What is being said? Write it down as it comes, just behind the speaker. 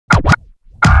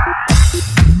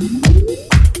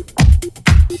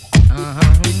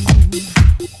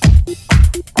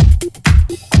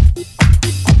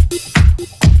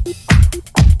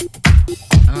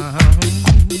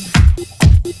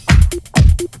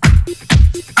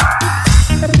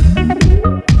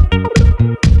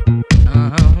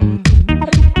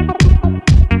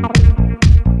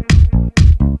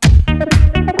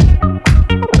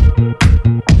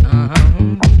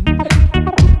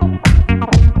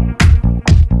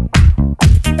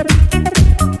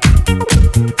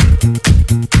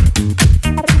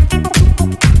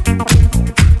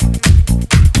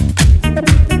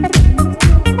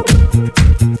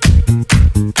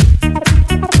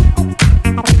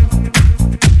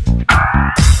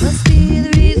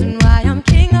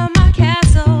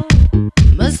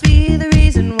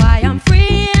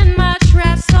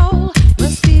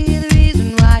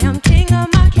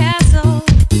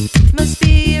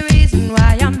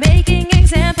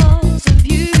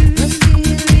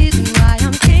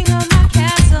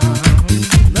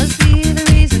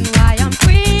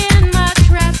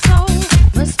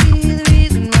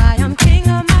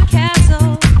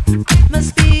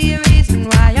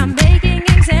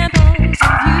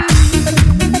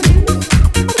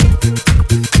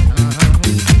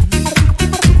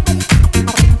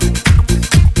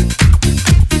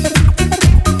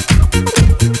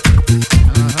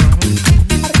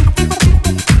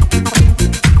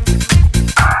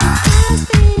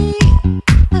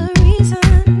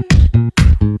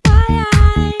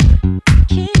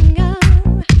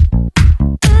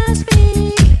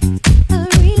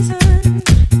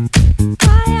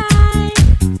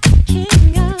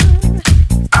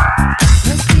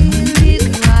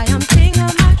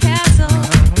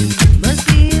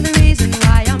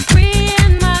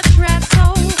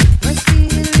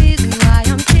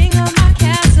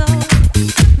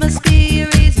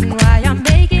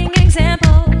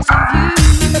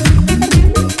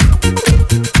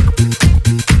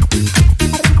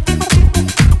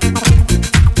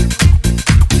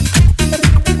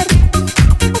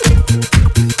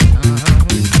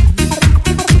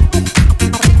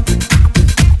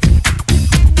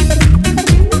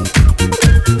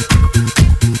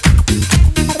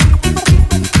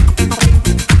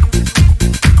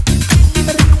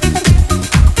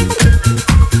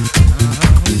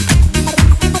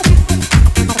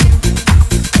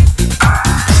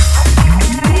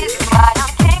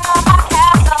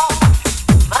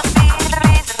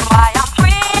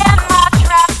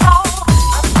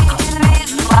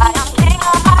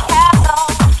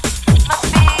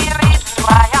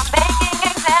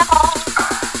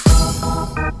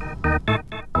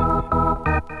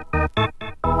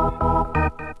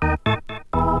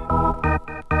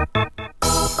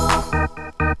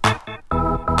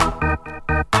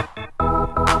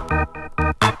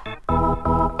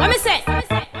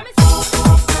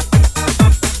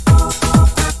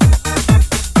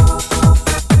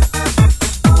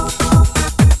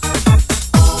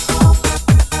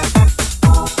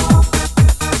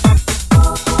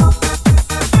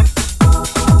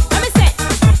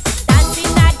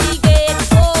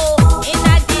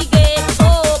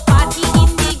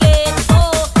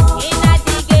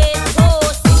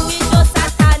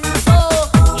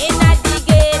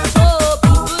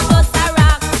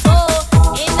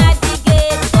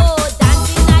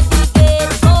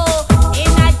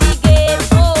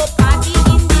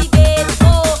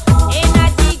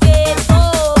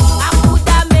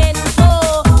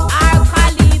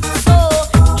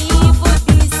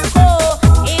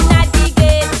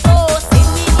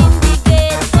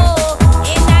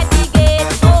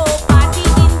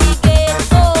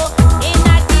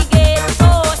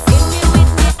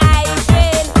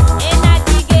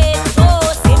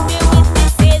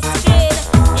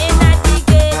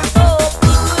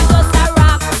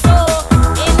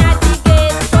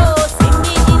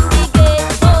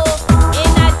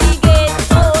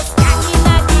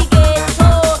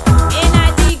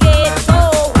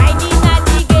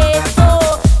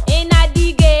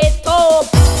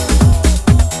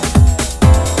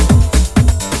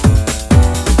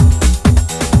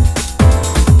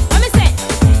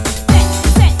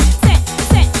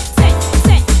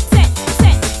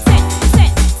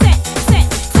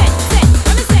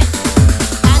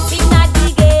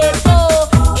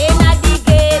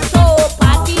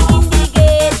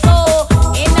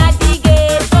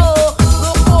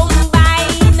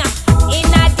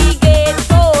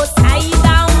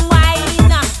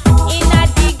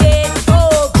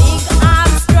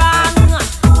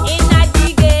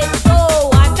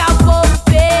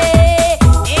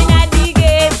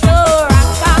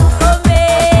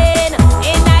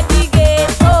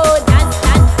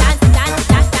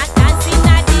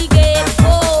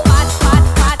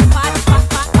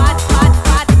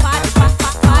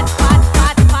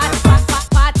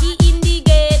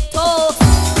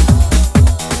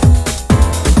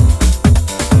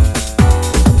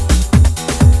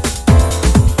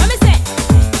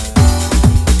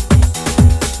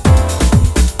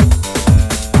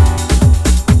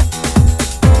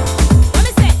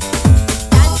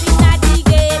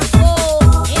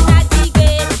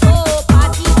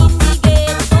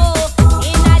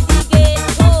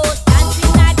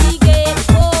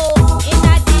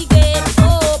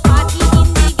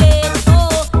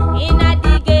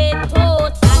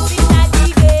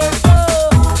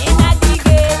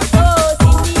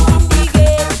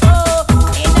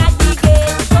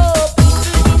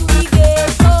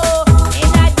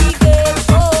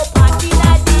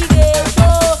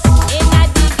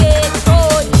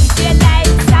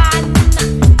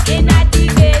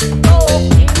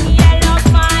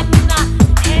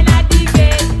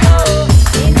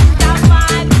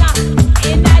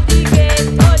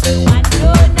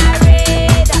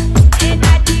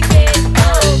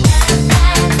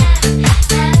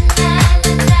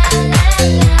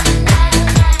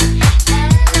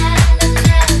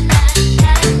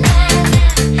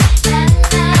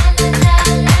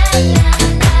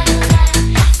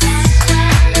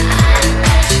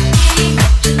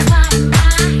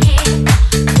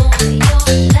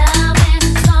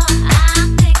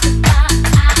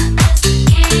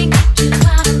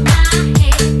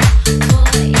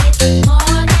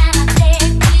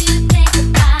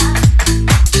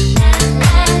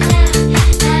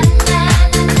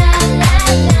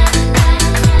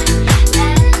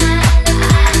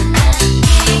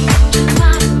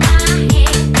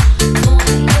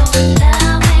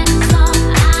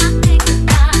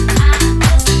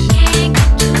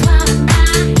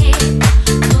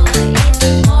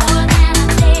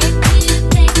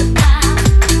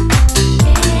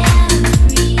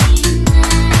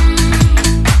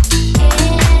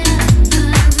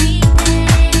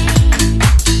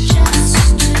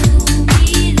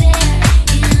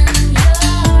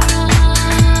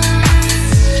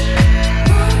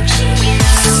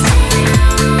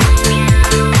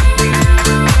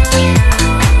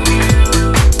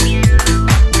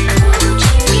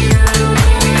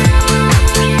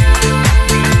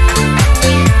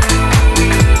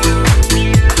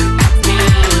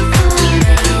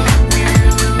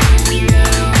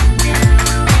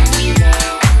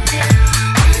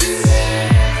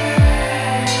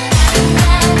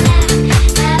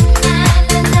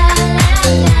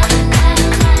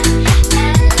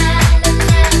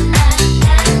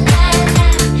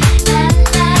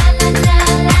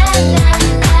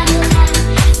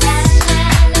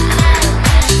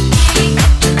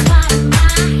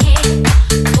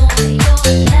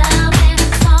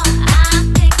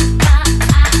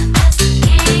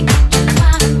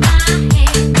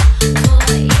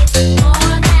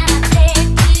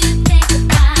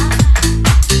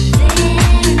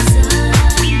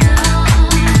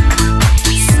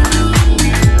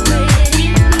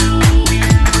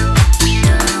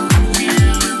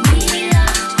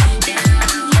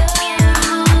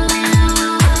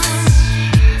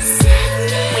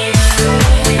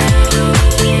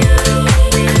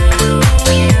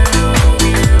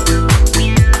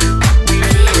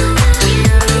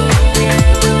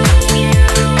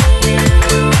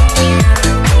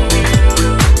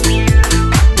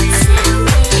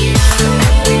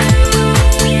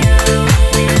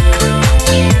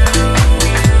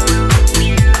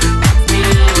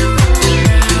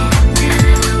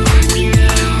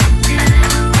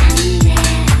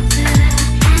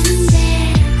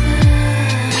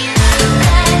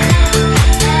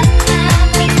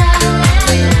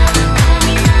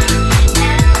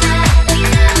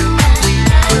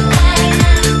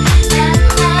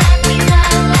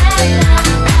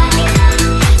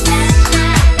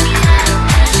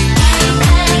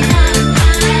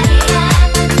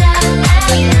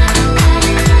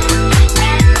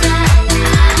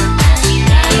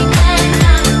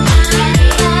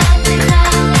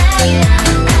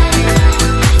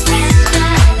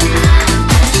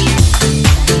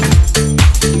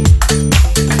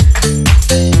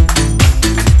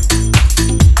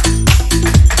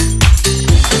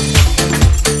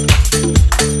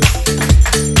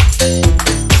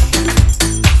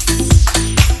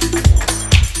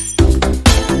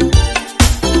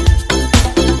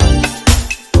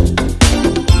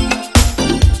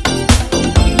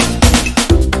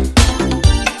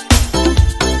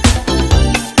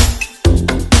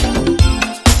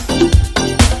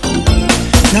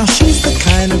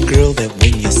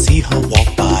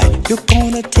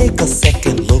gotta take a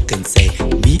second look and say,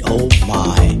 me oh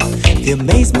my. The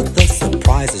amazement, the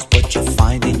surprise is what you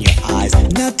find in your eyes.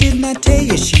 Now didn't I tell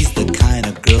you she's the kind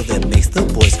of girl that makes the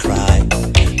boys cry?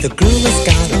 The girl has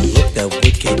got a look that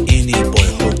would get any boy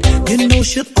hooked. You know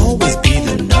she'll always be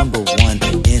the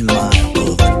 #1 in my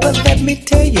book. But let me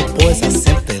tell you boys, I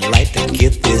simply like to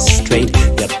get this straight.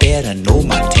 You better know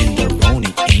my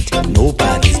tenderoni ain't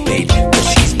nobody's bait. But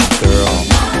she's my girl.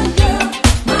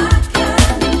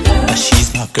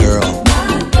 She's my girl.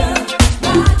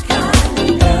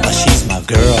 She's my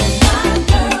girl.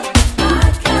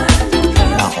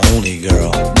 My only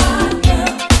girl.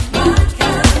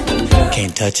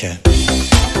 Can't touch her.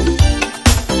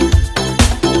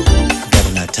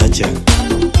 Better not touch her.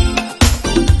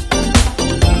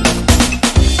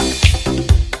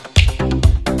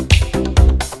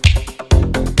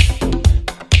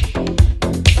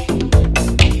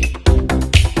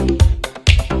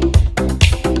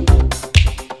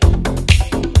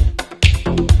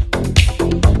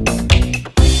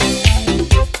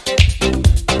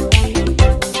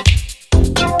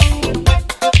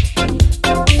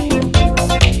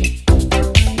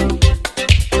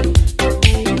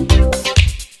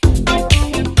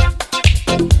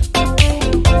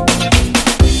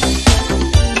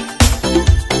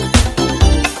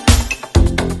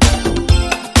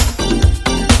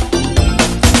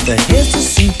 The heads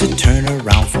just seem to turn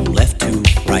around from left to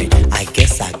right. I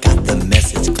guess I got the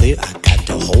message clear, I got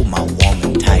to hold my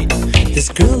woman tight. This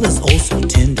girl is oh so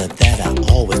tender that I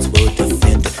always will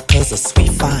defend her. Cause a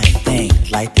sweet fine thing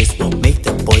like this will make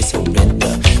the boy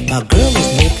surrender. My girl is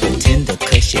no pretender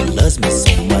cause she loves me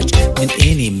so much. When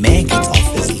any man gets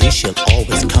off his leash, she'll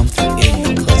always come through in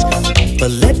the clutch.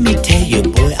 But let me tell you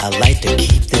boy, I like to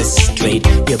keep this straight.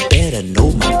 You better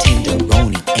know my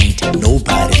tenderoni ain't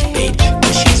nobody's bait.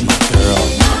 But she's my girl.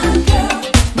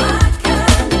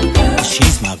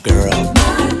 She's my girl.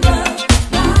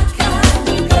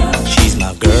 She's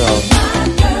my girl.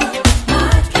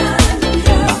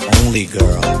 My only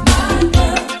girl.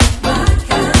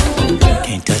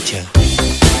 Can't touch her.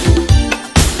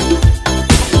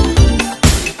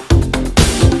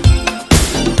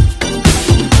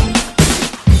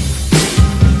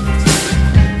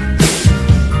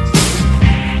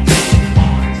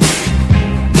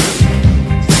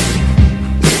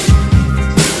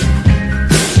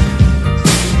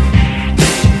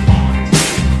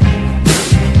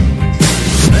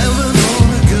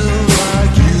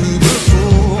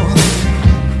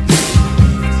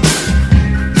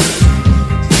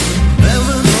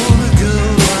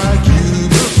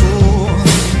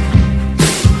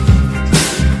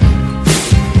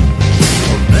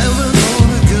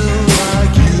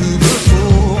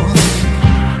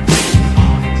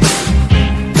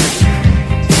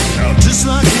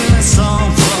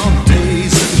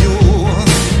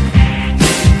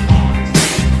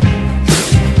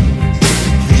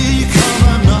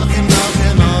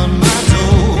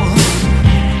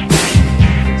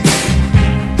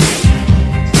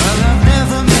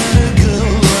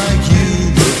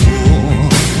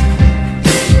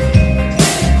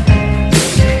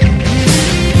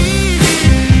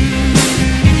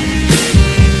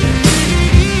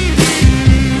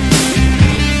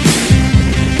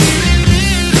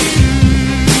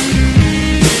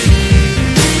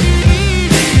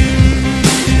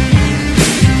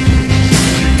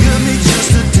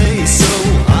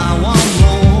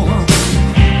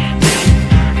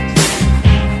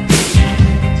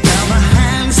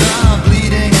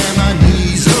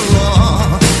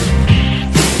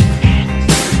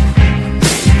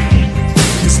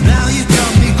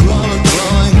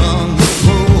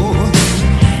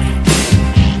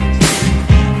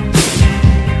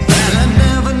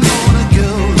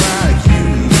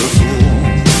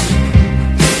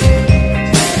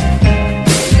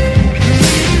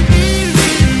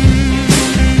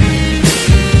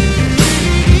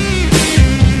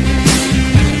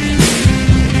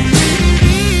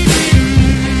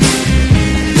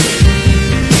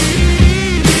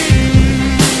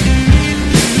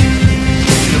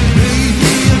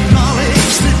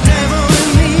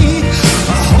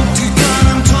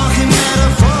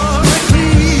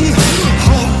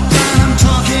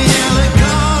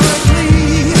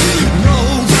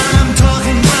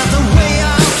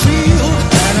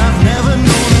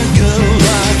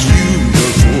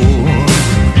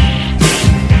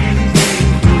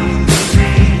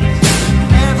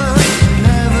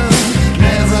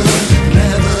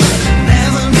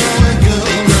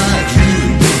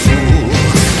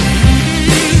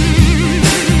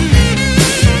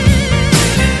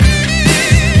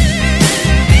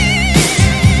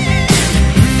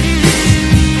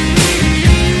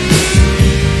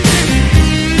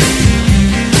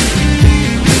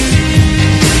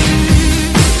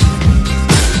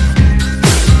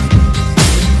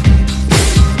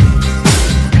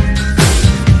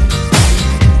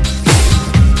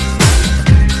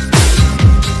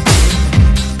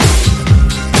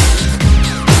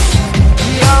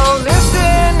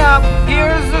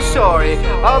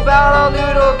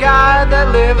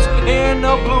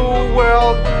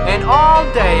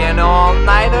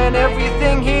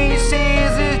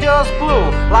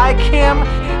 like him,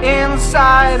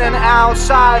 inside and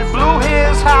outside. Blew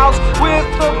his house with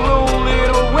a blue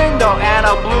little window and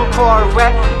a blue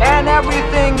Corvette, and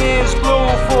everything is blue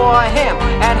for him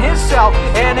and himself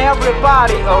and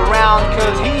everybody around,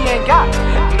 'cause he ain't got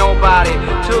nobody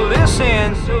to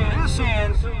listen.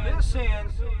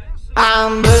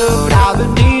 I'm blue,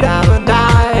 da-ba-dee,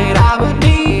 da-ba-die,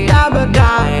 da-ba-dee,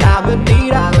 da-ba-die, da-ba-dee,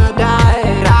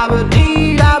 da-ba-die,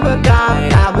 da-ba-dee, da-ba-die,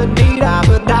 da-ba-dee,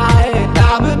 da-ba-die,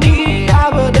 da-ba-dee,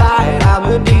 da-ba-die,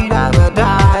 da-ba-dee,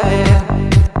 da-ba-die.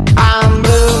 I'm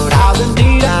blue,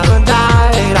 da-ba-dee,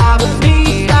 da-ba-die,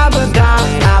 da-ba-dee,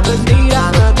 da-ba-die, da-ba-dee,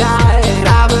 da-ba-die,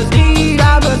 da-ba-dee,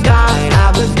 da-ba-die,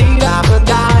 da-ba-dee,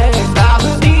 da-ba-die,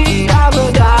 da-ba-dee,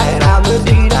 da-ba-die,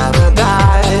 da-ba-dee,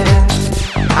 da-ba-die.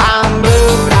 I'm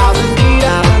blue, da-ba-dee,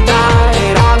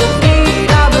 da-ba-die, da-ba-dee,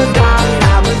 da-ba-die,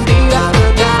 da-ba-dee, da-ba-die.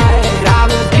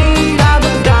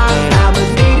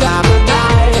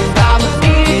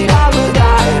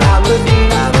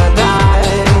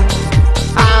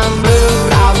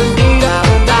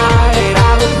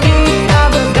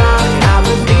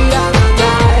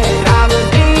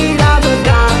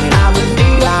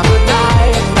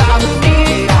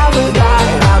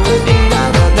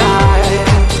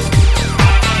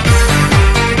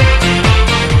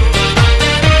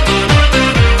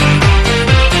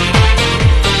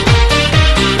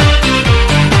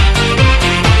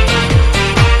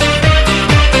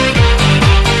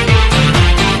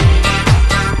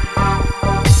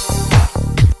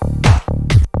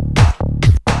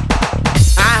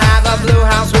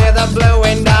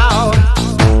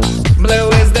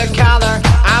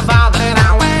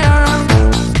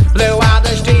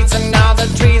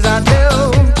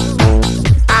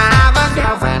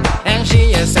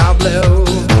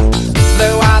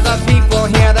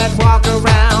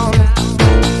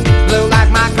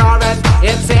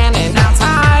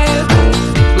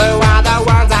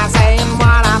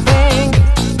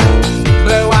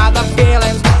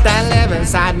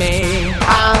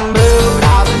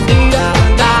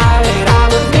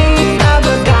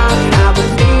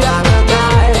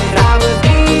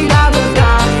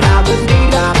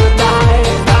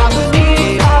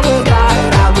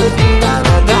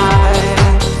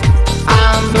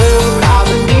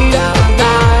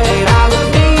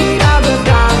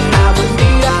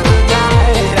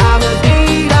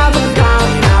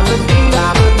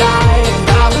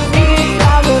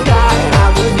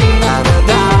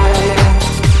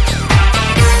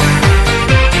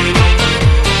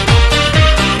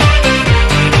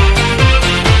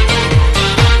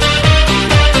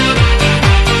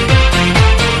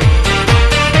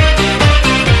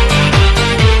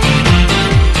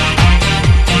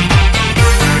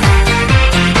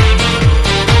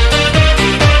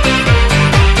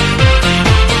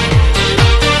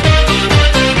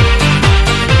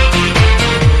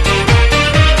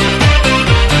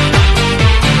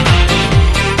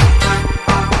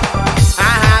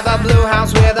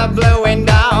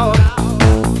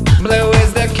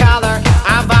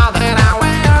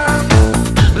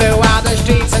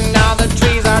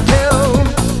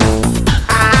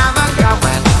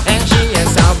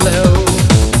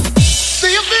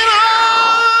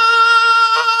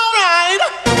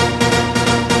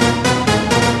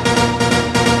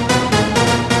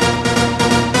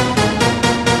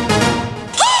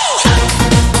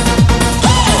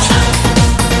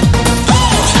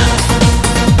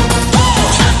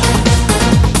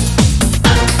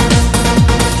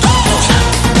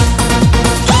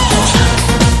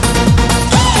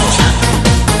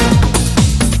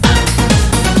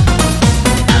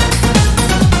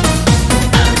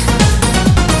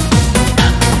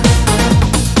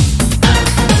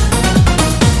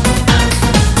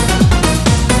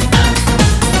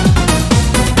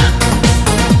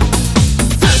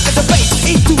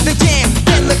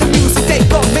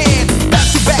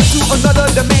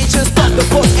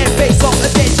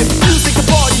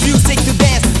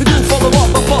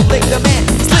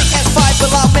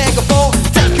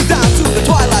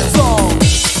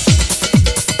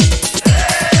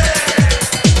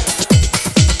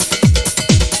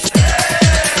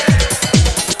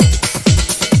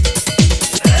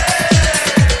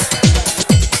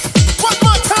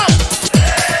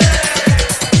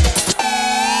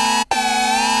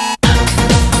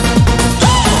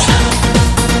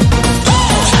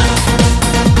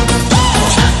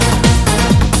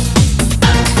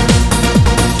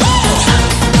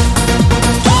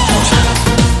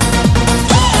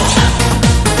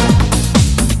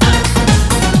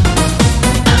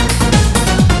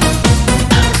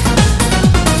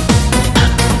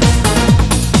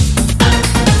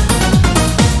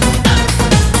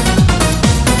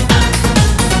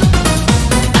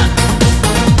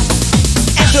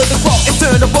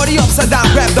 upside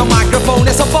down, grab the microphone,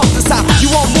 it's about the sound. You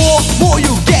want more, more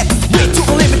you get. Way too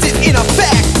unlimited in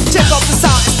effect. Check out the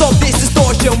sound and stop this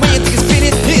distortion. When you think it's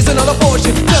finished, here's another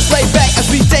portion. Just lay back as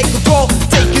we take control,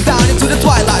 take you down into the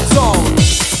twilight zone.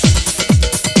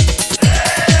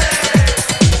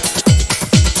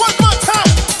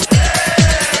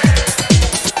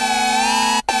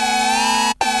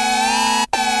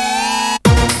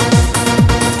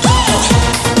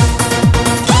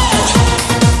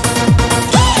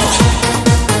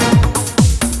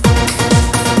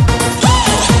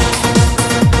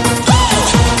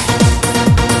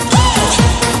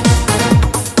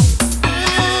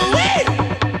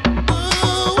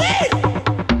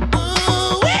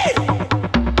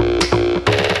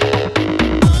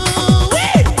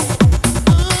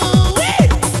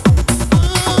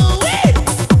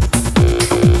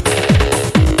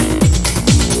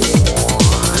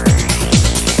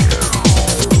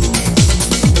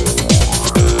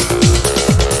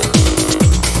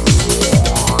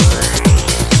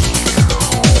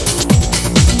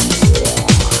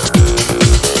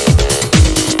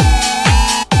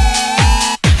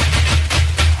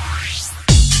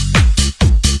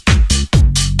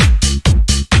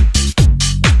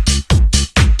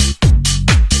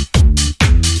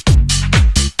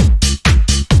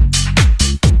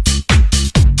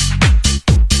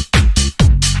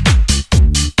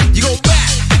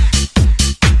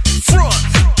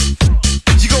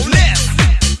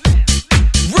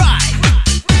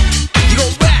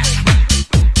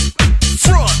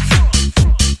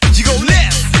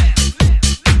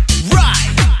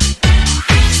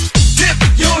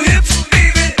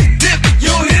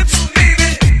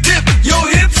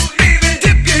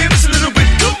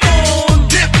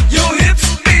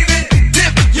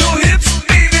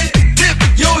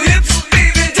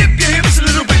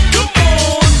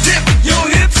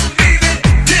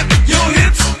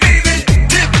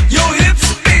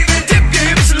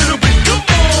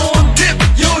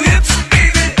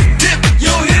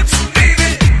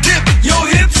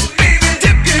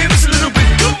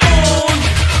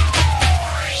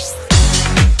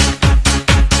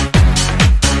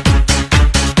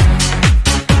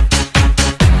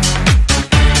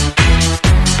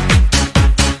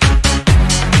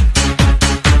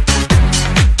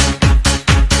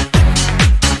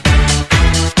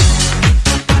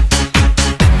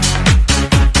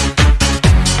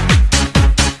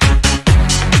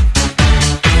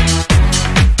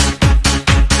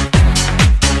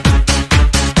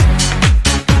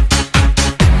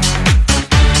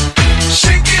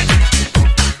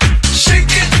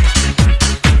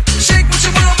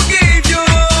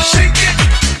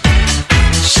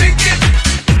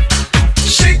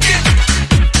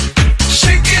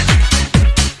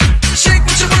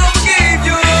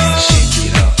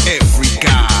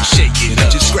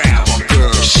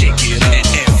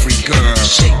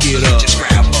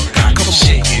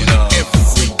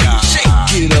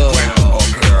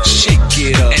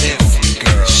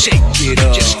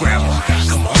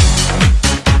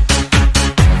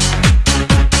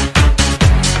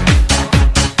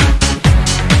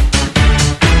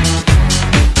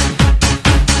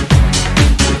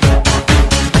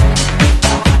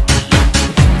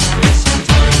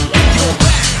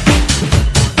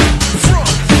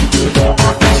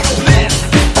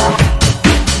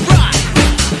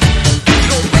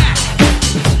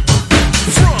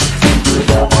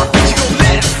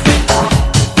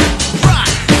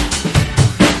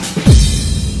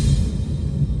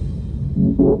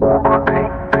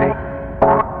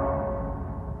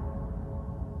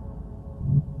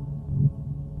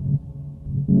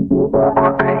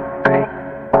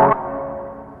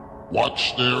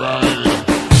 Watch the ride.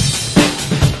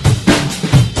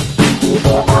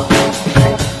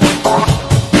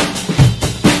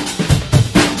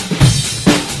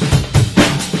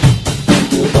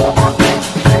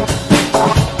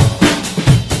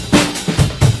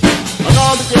 And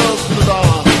all the girls in the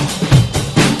dance.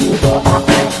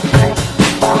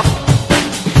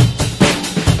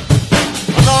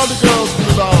 And all the girls in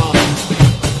the dance.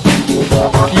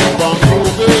 Keep on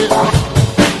moving.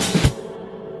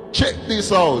 Check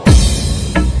this out.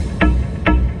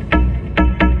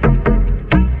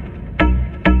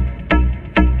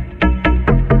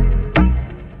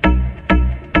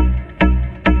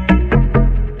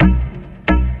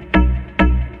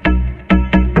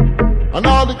 And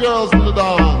all the girls in the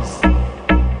dance.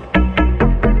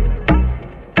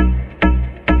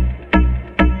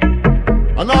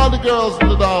 And all the girls in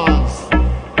the dance.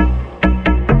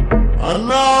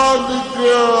 And all the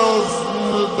girls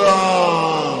in the dance.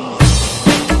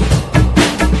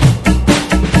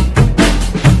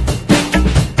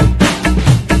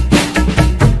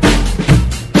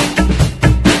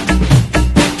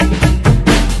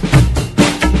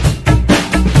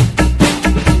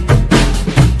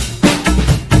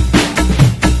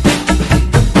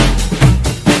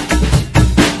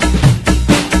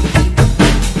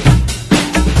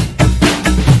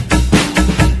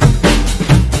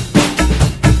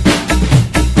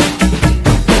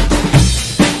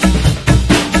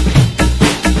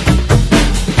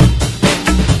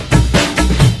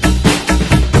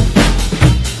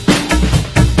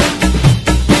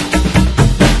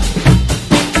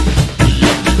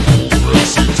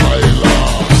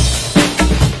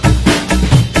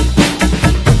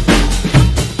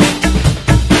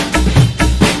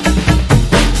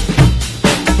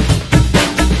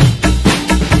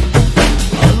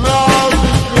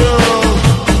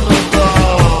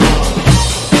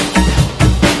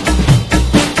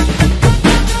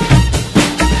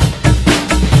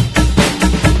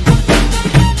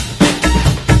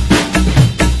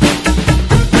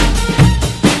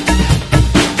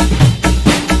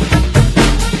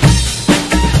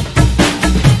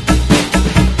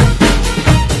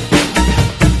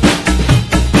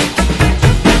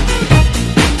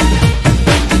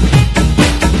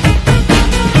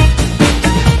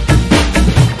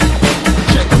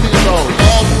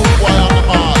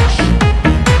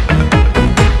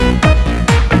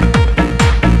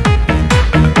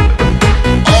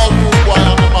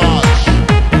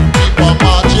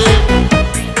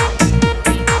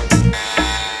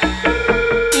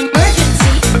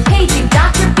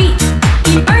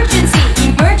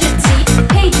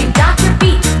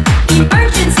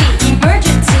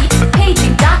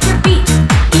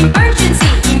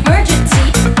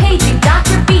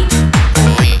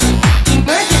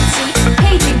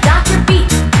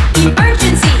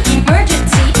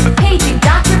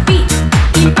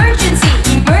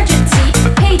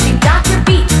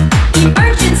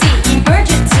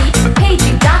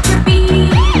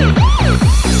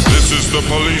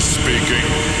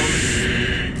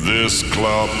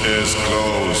 club is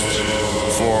closed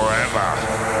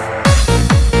forever.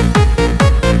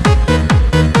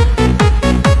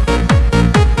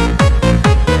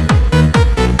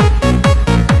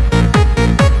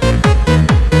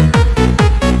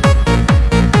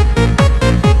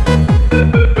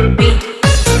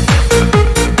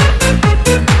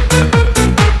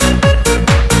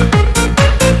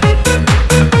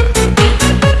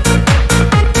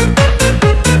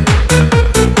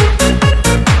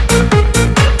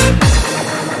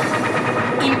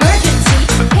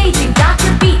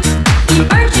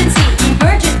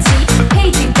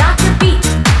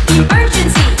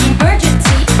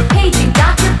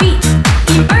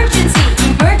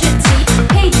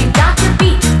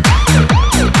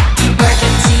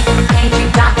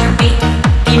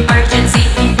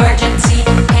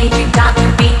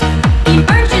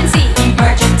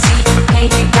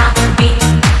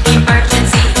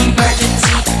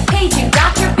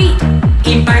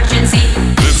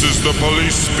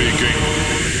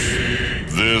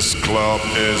 This club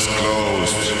is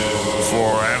closed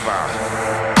forever.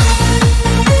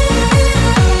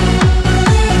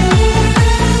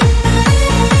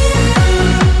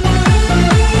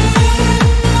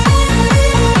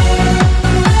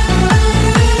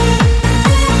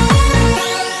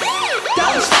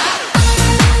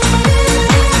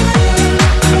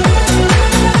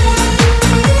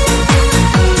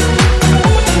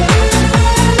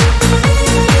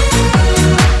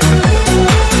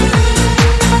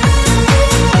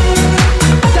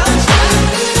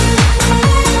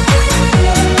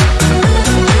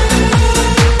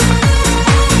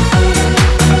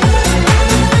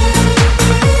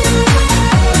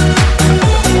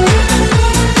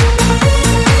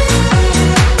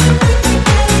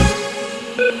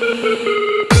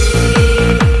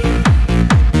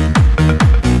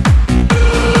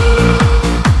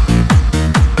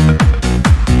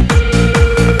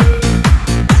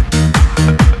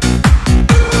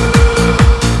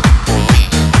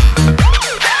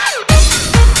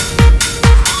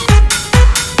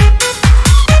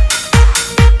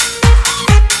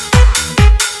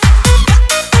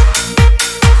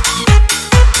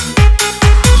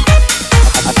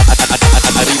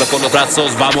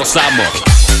 Vamos,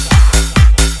 amor.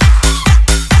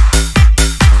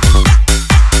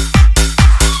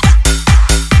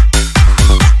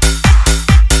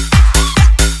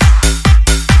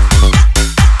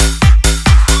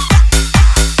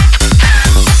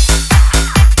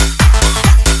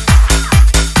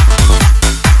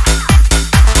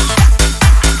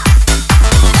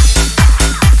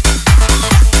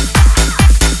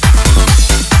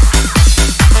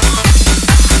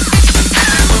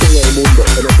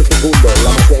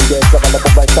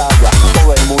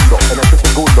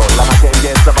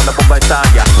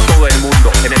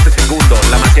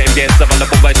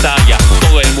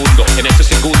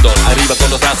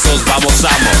 Vamos,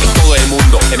 amor, todo el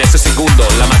mundo en ese segundo,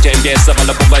 la magia empieza, va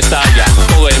la bomba estalla.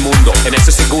 Todo el mundo en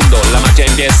ese segundo, la magia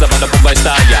empieza, va la bomba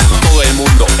estalla. Todo el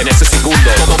mundo en ese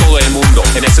segundo, todo el mundo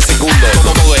en ese segundo,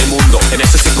 todo el mundo en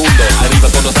ese segundo. Arriba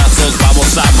con los brazos,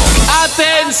 vamos, amor.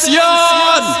 ¡Atención!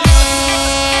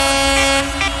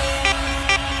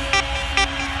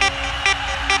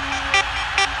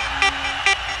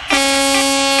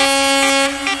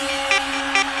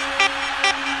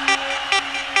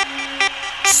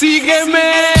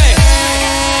 ¡Sígueme!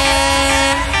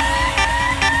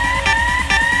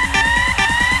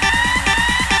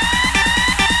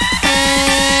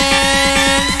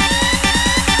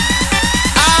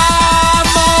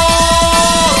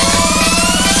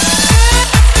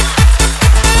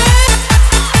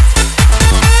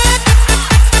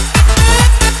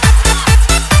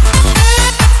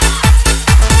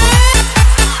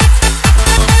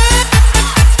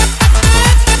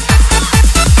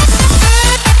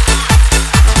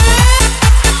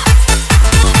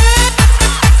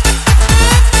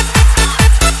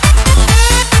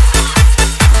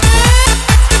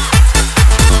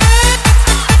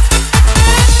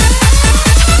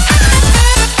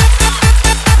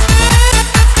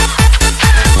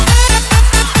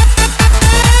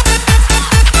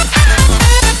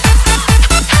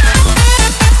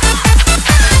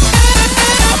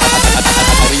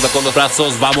 Con los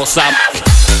brazos, vamos a...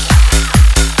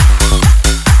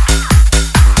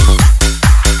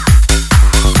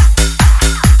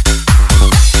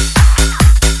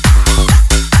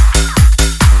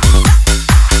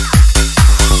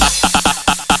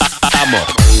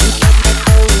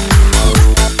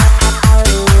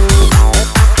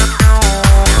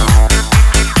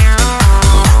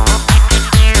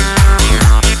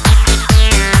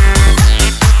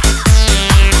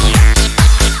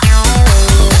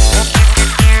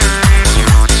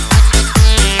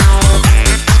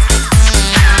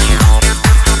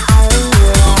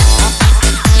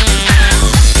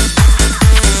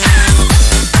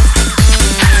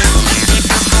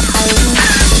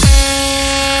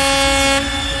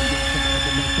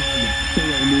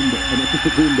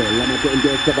 segundo, la magia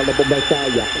empieza para la bomba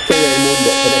estalla. Todo el mundo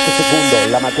en ese segundo,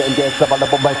 la magia empieza para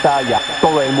la bomba estalla.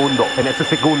 Todo el mundo en ese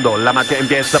segundo, la magia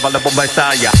empieza para la bomba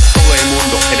estalla. Todo el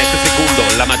mundo en ese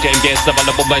segundo, la magia empieza para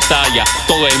la bomba estalla.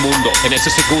 Todo el mundo en ese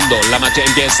segundo, la magia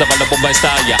empieza para la bomba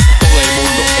estalla. Todo el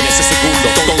mundo en ese segundo,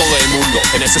 todo el mundo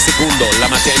en ese segundo, la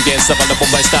magia empieza para la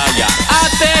bomba estalla.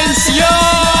 ¡Atención!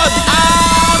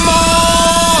 ¡Amor!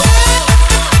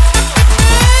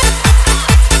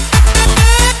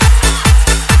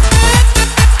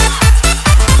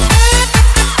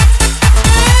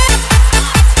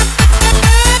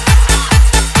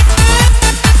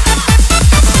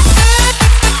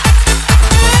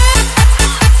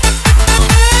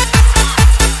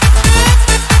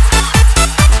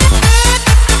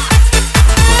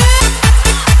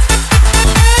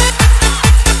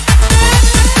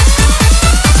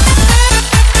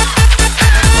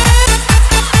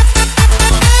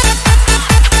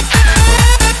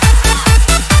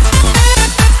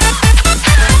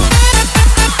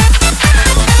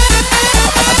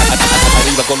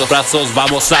 Con los brazos,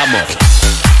 vamos, vamos.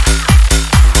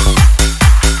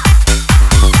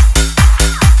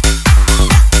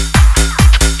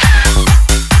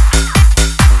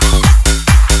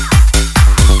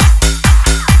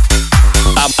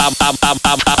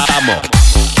 Vamos.